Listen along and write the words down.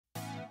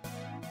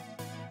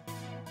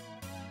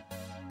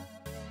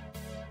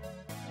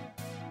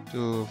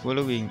The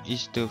following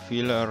is the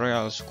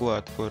Villarreal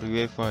squad for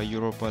UEFA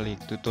Europa League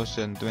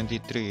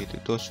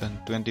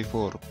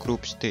 2023-2024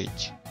 group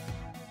stage.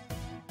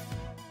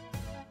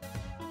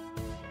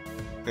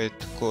 Head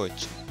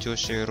coach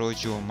Jose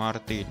Rojo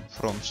Martin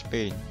from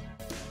Spain.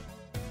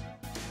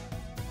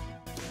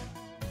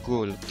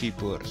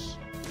 Goalkeepers: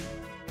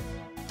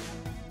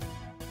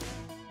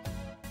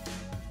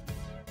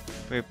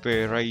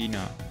 Pepe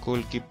Reina,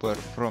 goalkeeper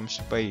from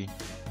Spain.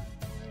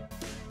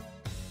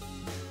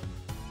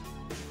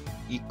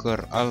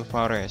 Iker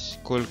Alvarez,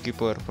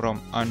 goalkeeper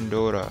from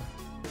Andorra.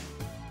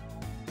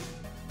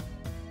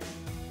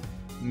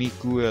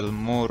 Miguel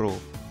Moro,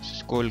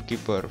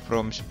 goalkeeper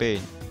from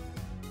Spain.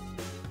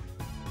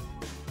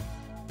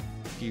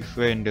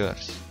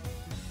 Defenders: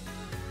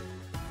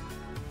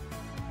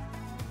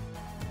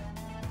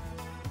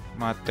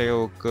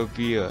 Matteo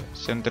Gabbia,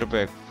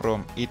 centre-back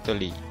from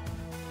Italy.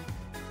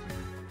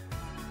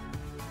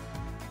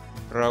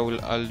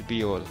 Raúl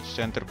Albiol,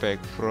 centre-back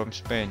from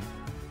Spain.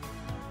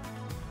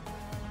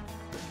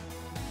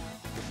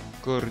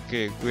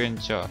 Jorge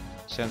Guencha,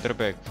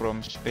 centre-back from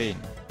Spain.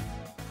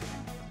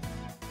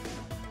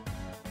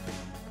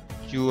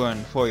 Juan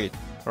Foyt,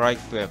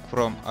 right-back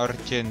from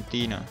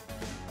Argentina.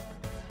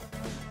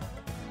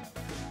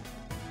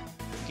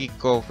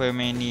 Kiko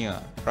Femenia,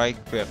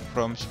 right-back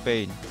from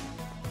Spain.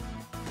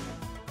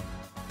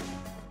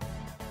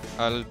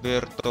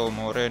 Alberto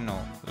Moreno,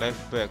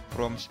 left-back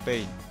from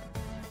Spain.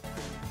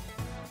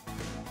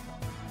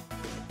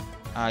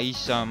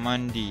 Aissa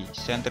Mandi,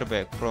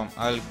 centre-back from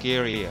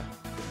Algeria.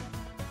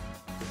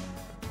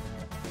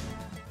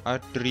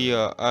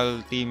 Adria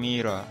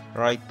Altimira,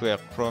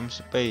 right-back from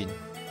Spain.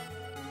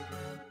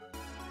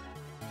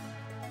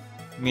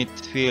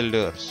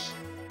 Midfielders: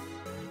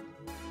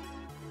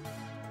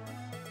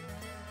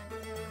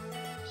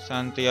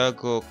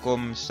 Santiago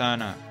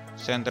Comsana,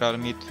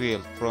 central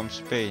midfield from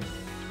Spain.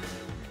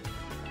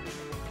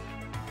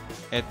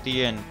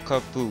 Etienne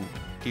Capoue,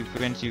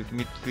 defensive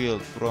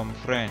midfield from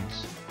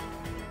France.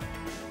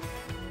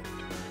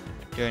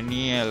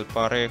 Daniel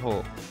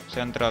Parejo,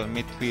 central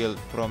midfield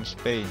from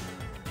Spain.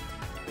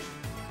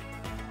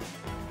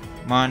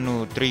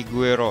 Manu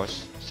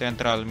Trigueros,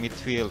 central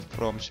midfield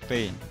from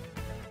Spain.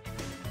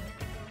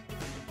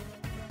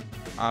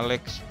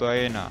 Alex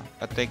Baena,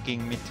 attacking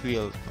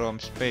midfield from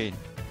Spain.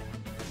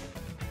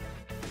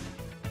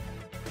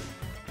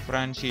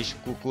 Francis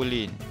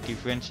Cuculin,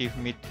 defensive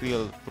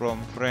midfield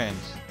from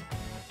France.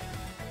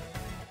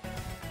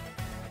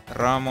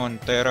 Ramon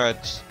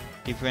Terrats,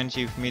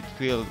 defensive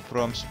midfield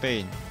from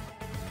Spain.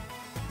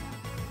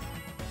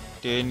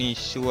 Denis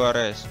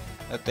Suarez,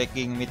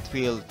 attacking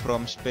midfield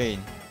from Spain.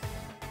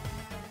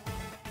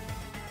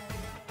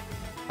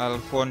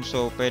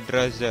 Alfonso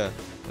Pedraza,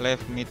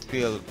 left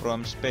midfield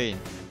from Spain.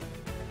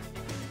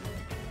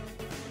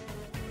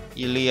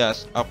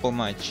 Ilias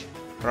Apomach,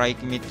 right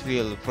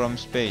midfield from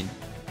Spain.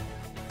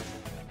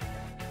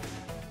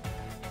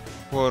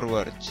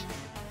 Forwards: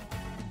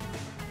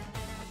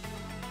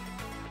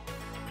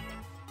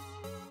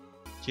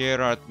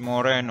 Gerard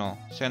Moreno,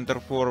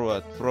 center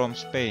forward from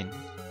Spain.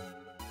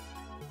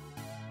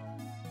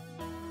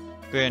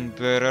 Ben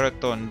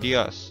Brereton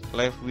Diaz,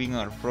 left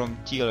winger from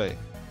Chile.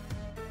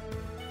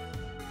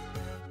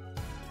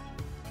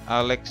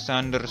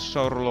 Alexander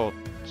Sorloth,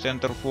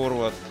 center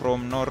forward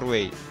from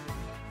Norway.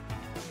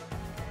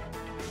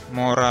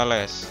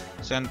 Morales,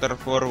 center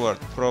forward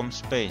from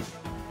Spain.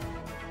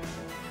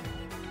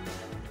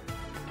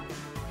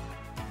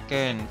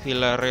 Can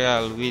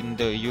Villarreal win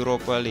the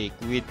Europa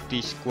League with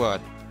this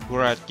squad?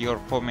 Write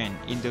your comment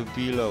in the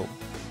below.